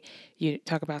UK, you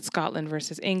talk about Scotland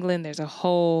versus England. There's a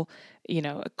whole,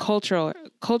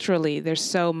 culturally, there's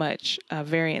so much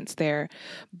variance there.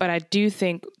 But I do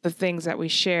think the things that we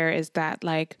share is that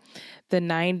like the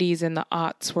 90s and the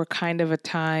aughts were kind of a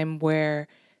time where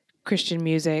Christian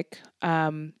music,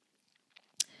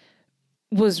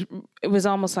 it was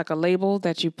almost like a label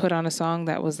that you put on a song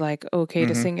that was like okay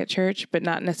to sing at church, but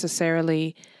not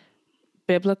necessarily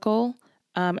biblical.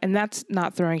 And that's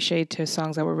not throwing shade to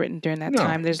songs that were written during that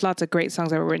time. There's lots of great songs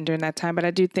that were written during that time, but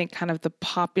I do think kind of the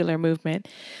popular movement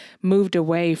moved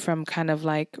away from kind of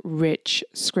like rich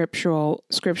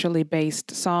scripturally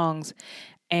based songs.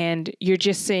 And you're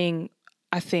just seeing,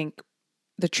 I think,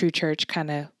 the true church kind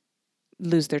of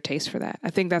lose their taste for that.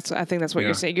 I think that's what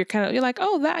you're saying. You're like,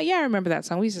 oh, I remember that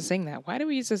song. We used to sing that. Why do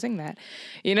we used to sing that?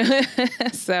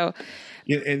 So.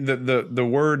 And the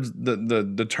words,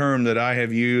 the term that I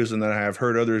have used and that I have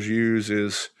heard others use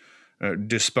is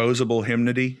disposable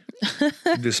hymnody,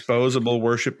 disposable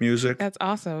worship music. That's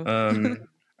awesome.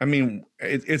 I mean,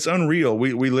 it's unreal.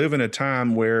 We live in a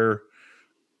time where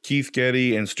Keith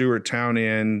Getty and Stuart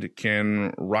Townend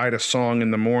can write a song in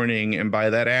the morning, and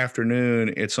by that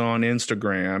afternoon, it's on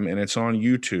Instagram and it's on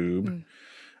YouTube.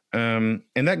 And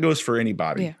that goes for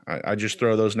anybody. Yeah. I just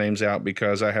throw those names out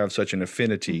because I have such an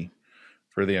affinity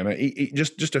for them.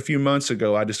 Just a few months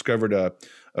ago, I discovered a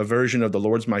version of "The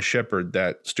Lord's My Shepherd"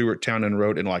 that Stuart Townend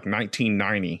wrote in like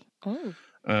 1990. Oh.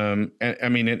 And I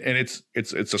mean, and it's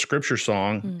a scripture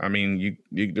song. I mean,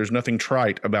 there's nothing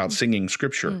trite about singing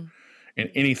scripture. And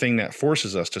anything that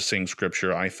forces us to sing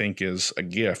scripture, I think, is a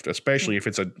gift, especially if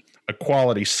it's a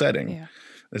quality setting. Yeah.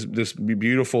 This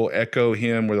beautiful echo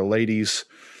hymn where the ladies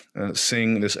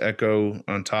sing this echo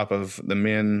on top of the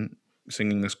men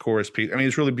singing this chorus piece. I mean,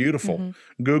 it's really beautiful.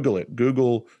 Google it.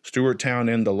 Google Stuart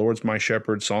Townend, "The Lord's My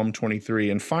Shepherd," Psalm 23,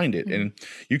 and find it. And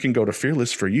you can go to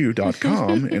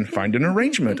fearlessforyou.com and find an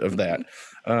arrangement of that.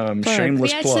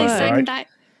 Shameless plug, right?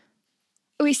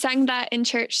 We sang that in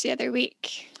church the other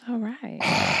week. All right.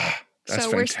 That's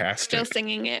so fantastic. We're still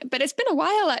singing it, but it's been a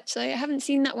while actually. I haven't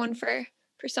seen that one for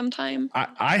some time.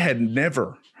 I had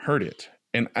never heard it,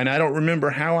 and I don't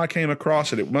remember how I came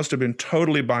across it. It must have been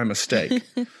totally by mistake.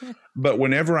 But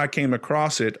whenever I came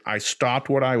across it, I stopped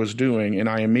what I was doing and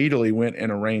I immediately went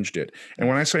and arranged it. And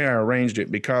when I say I arranged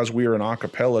it, because we are an a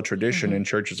cappella tradition in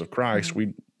Churches of Christ,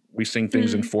 we sing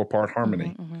things in 4-part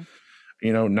harmony.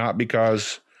 Not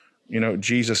because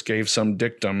Jesus gave some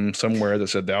dictum somewhere that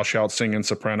said, "Thou shalt sing in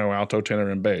soprano, alto, tenor,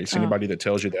 and bass." Anybody that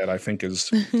tells you that, I think,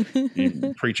 is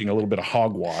preaching a little bit of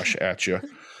hogwash at you.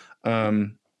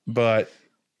 But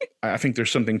I think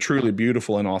there's something truly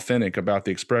beautiful and authentic about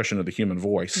the expression of the human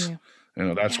voice.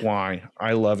 That's why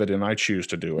I love it and I choose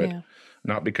to do it.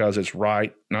 Not because it's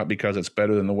right, not because it's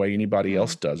better than the way anybody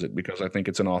else does it, because I think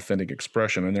it's an authentic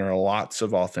expression. And there are lots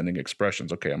of authentic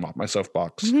expressions. Okay, I'm off my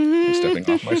soapbox. I'm stepping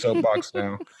off my soapbox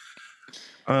now.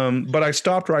 But I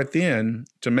stopped right then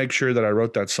to make sure that I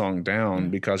wrote that song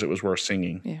down because it was worth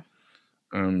singing.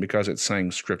 Because it sang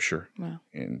scripture. Wow.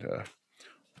 And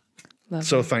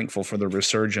so thankful for the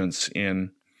resurgence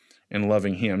in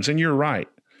loving hymns. And you're right.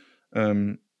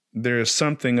 There is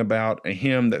something about a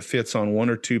hymn that fits on 1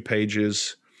 or 2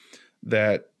 pages,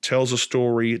 that tells a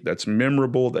story, that's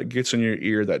memorable, that gets in your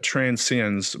ear, that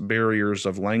transcends barriers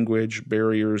of language,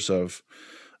 barriers of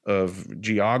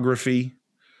geography.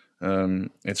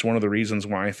 It's one of the reasons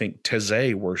why I think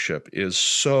Taizé worship is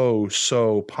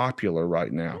so popular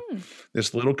right now.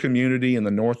 This little community in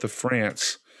the north of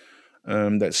France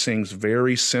that sings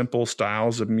very simple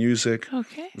styles of music,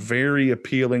 very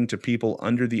appealing to people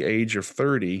under the age of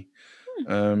 30,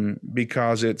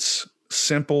 because it's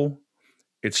simple,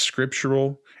 it's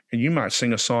scriptural, and you might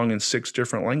sing a song in 6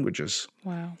 different languages.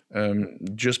 Wow!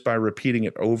 Just by repeating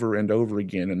it over and over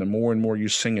again, and the more and more you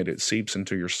sing it, it seeps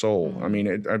into your soul. I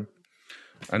mean,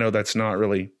 I know that's not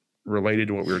really related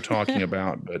to what we were talking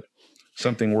about, but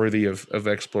something worthy of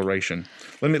exploration.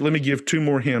 Let me give 2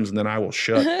 more hymns and then I will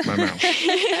shut my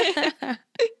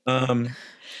mouth.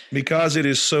 Because it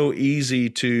is so easy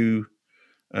to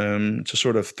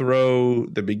sort of throw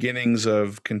the beginnings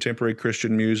of contemporary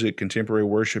Christian music, contemporary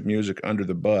worship music under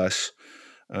the bus.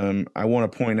 I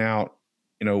want to point out,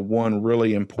 one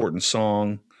really important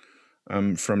song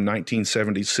from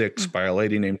 1976 by a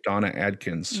lady named Donna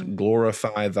Adkins,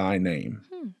 Glorify Thy Name.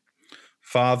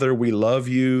 Father, we love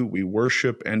you, we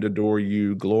worship and adore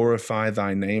you, glorify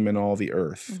thy name in all the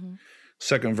earth.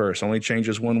 Second verse only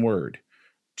changes one word.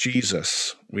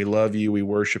 Jesus, we love you, we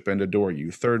worship and adore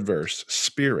you. Third verse,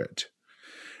 Spirit.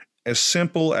 As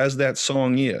simple as that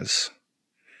song is,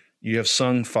 you have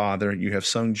sung Father, you have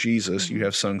sung Jesus, you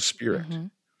have sung Spirit.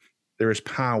 There is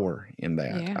power in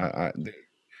that. Yeah.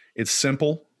 It's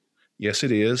simple. Yes,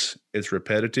 it is. It's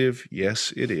repetitive.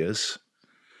 Yes, it is.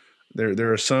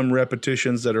 There are some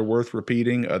repetitions that are worth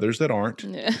repeating, others that aren't.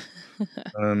 Yeah.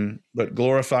 But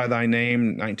Glorify Thy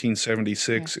Name,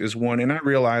 1976, is one. And I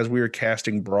realize we are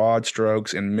casting broad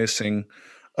strokes and missing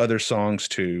other songs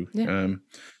too. Yeah.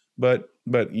 But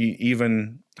you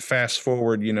even fast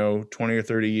forward, 20 or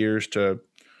 30 years to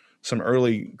some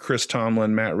early Chris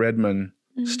Tomlin, Matt Redman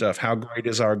stuff. How Great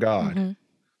Is Our God,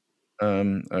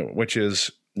 which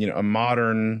is, a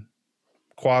modern,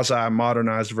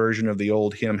 quasi-modernized version of the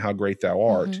old hymn, How Great Thou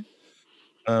Art.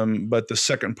 But the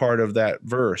second part of that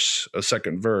verse,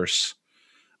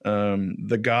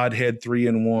 the Godhead 3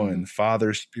 in 1,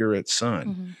 Father, Spirit,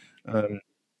 Son.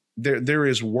 There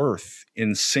is worth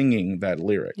in singing that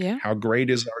lyric. Yeah. How great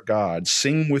is our God?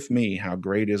 Sing with me, how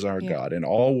great is our God, and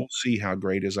all will see how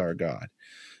great is our God.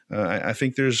 I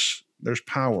think there's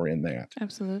power in that.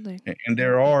 Absolutely. And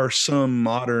there are some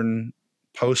modern,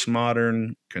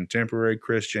 postmodern, contemporary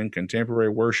Christian, contemporary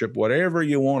worship, whatever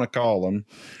you want to call them,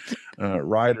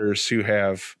 writers who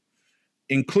have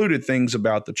included things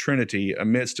about the Trinity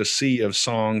amidst a sea of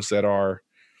songs that are,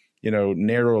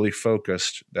 narrowly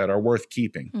focused, that are worth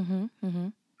keeping.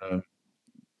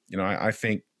 I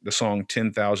think the song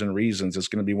 10,000 Reasons is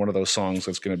going to be one of those songs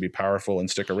that's going to be powerful and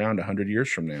stick around 100 years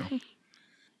from now.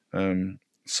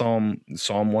 Psalm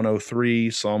 103,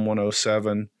 Psalm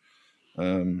 107,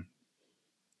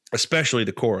 especially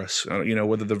the chorus,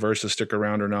 whether the verses stick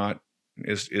around or not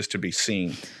is to be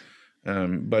seen.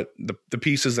 But the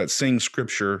pieces that sing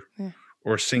scripture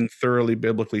or sing thoroughly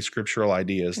biblically scriptural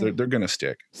ideas, they're going to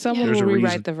stick. Someone will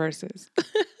rewrite the verses.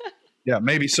 Yeah,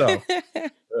 maybe so.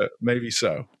 Maybe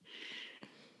so.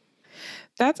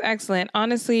 That's excellent.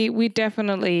 Honestly, we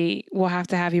definitely will have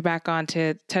to have you back on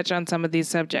to touch on some of these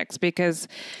subjects because,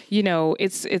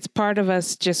 it's part of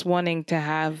us just wanting to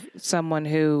have someone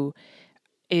who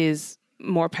is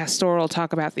more pastoral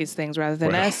talk about these things rather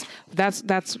than us.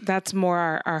 That's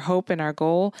more our hope and our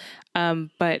goal.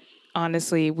 But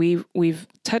honestly, we've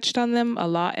touched on them a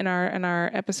lot in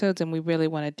our episodes, and we really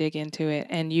want to dig into it.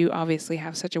 And you obviously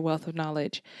have such a wealth of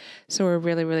knowledge, so we're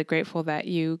really, really grateful that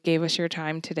you gave us your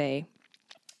time today.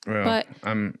 Well, but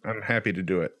I'm happy to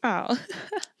do it. Oh,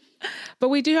 but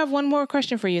we do have one more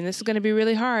question for you, and this is going to be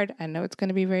really hard. I know it's going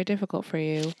to be very difficult for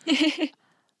you.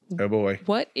 Oh boy!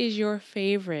 What is your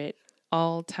favorite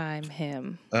all-time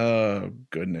hymn? Oh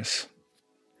goodness.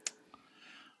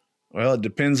 Well, it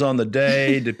depends on the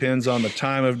day, depends on the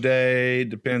time of day,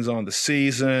 depends on the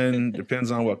season, depends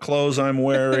on what clothes I'm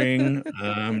wearing,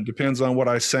 depends on what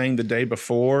I sang the day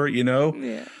before,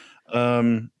 Yeah.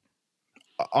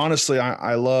 Honestly,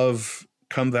 I love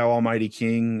Come Thou Almighty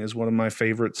King is one of my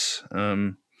favorites.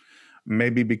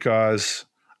 Maybe because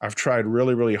I've tried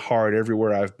really, really hard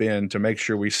everywhere I've been to make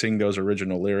sure we sing those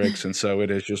original lyrics. And so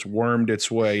it has just wormed its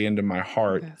way into my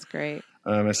heart. That's great.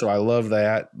 And so I love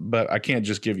that, but I can't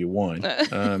just give you one.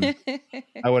 I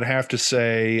would have to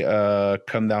say,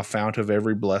 Come Thou Fount of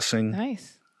Every Blessing.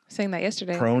 Nice. I sang that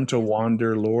yesterday. Prone to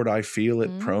wander, Lord, I feel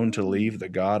it. Prone to leave the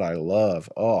God I love.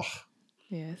 Oh,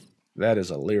 yes. That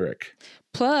is a lyric.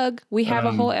 Plug. We have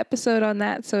a whole episode on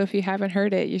that. So if you haven't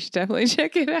heard it, you should definitely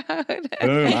check it out.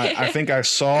 Boom. I think I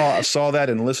saw that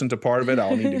and listened to part of it.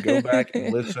 I'll need to go back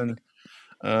and listen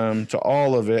to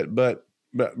all of it. But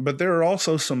there are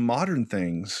also some modern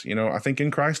things. I think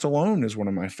In Christ Alone is one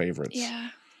of my favorites. Yeah.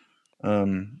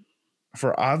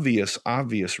 For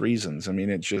obvious reasons. I mean,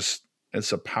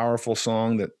 it's a powerful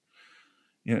song that,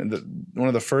 one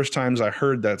of the first times I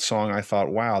heard that song, I thought,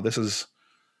 wow,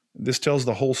 this tells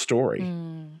the whole story,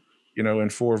 in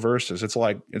 4 verses. It's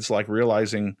like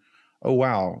realizing, oh,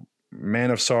 wow, Man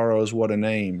of Sorrows, what a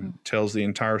name, tells the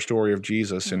entire story of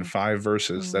Jesus in 5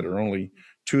 verses that are only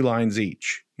 2 lines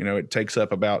each. It takes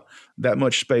up about that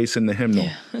much space in the hymnal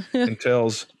and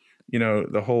tells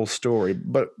the whole story.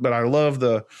 But I love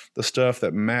the stuff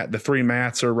that the three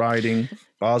Matts are writing: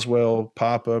 Boswell,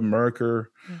 Papa,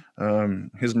 Merker.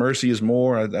 His Mercy is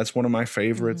More. That's one of my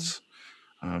favorites.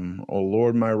 Oh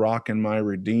Lord, my rock and my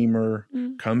redeemer,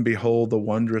 come behold the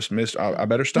wondrous mystery. I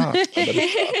better stop.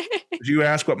 You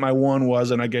asked what my one was,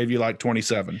 and I gave you like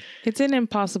 27. It's an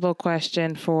impossible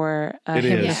question for a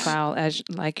hymnophile as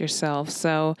like yourself.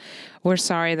 So we're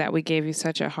sorry that we gave you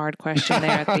such a hard question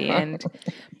there at the end.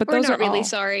 But we're those not are really all...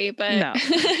 sorry, but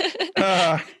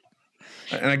no.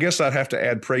 And I guess I'd have to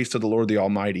add praise to the Lord the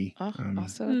Almighty.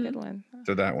 Also a good one.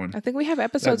 To that one. I think we have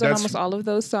episodes on almost all of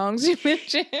those songs you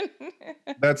mentioned.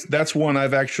 That's one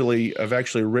I've actually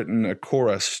written a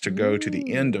chorus to go to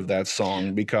the end of that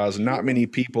song, because not many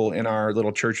people in our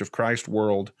little Church of Christ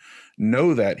world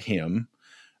know that hymn,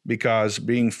 because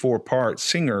being 4-part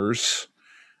singers,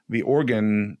 the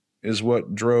organ is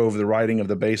what drove the writing of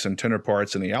the bass and tenor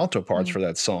parts and the alto parts for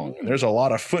that song. And there's a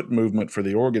lot of foot movement for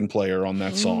the organ player on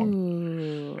that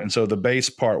song. And so the bass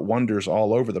part wanders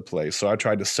all over the place. So I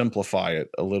tried to simplify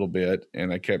it a little bit,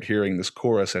 and I kept hearing this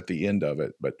chorus at the end of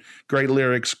it. But great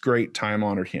lyrics, great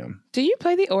time-honored hymn. Do you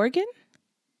play the organ?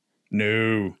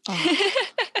 No.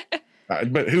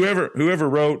 But whoever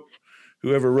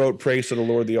wrote Praise to the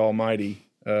Lord the Almighty,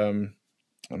 and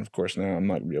of course now I'm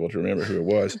not going to be able to remember who it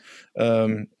was,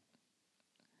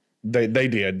 They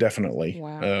did, definitely.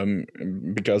 Wow.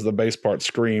 Because the bass part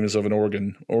screams of an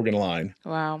organ line.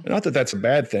 Wow. Not that that's a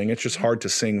bad thing. It's just hard to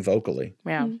sing vocally.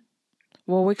 Yeah.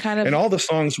 Well, we kind of... And all the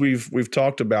songs we've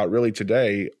talked about really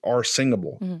today are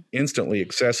singable, instantly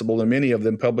accessible, and many of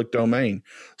them public domain.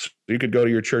 So you could go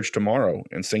to your church tomorrow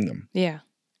and sing them. Yeah.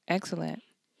 Excellent.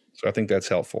 So I think that's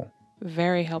helpful.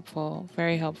 Very helpful.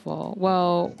 Very helpful.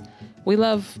 Well, we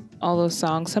love all those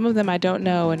songs. Some of them I don't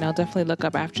know, and I'll definitely look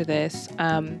up after this.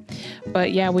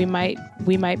 But yeah, we might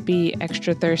be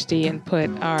extra thirsty and put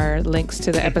our links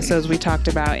to the episodes we talked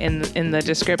about in the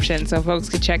description, so folks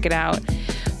can check it out.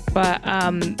 But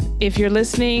if you're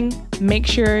listening, make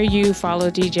sure you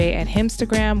follow DJ at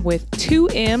Hymstagram with 2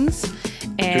 M's.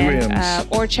 And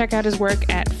or check out his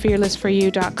work at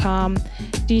fearlessforyou.com.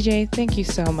 DJ, thank you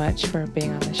so much for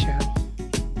being on the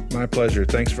show. My pleasure.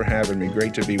 Thanks for having me.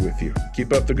 Great to be with you.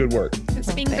 Keep up the good work.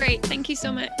 It's been great. Thank you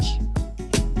so much.